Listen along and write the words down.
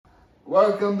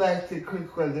Welcome back to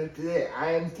Quick Weather. Today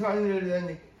I am Tony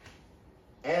Lenny,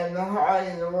 and the high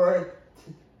in the world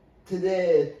today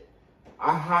is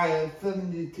a high of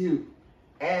 72,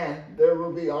 and there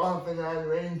will be off and on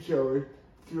rain showers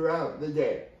throughout the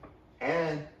day,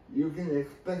 and you can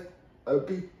expect a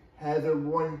big hazard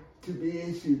warning to be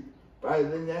issued by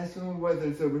the National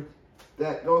Weather Service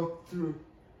that goes through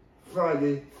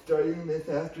Friday starting this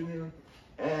afternoon,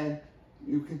 and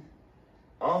you can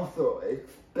also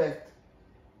expect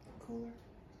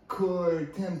cooler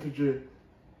temperature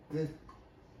this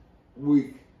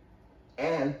week.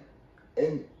 And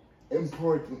in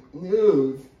important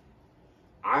news,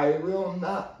 I will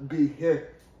not be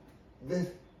here this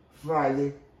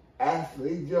Friday.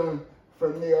 Ashley Jones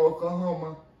from the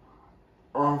Oklahoma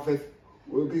office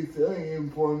will be filling in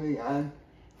for me on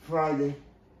Friday,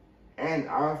 and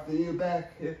I'll see you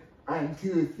back here on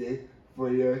Tuesday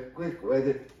for your Quick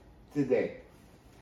Weather Today.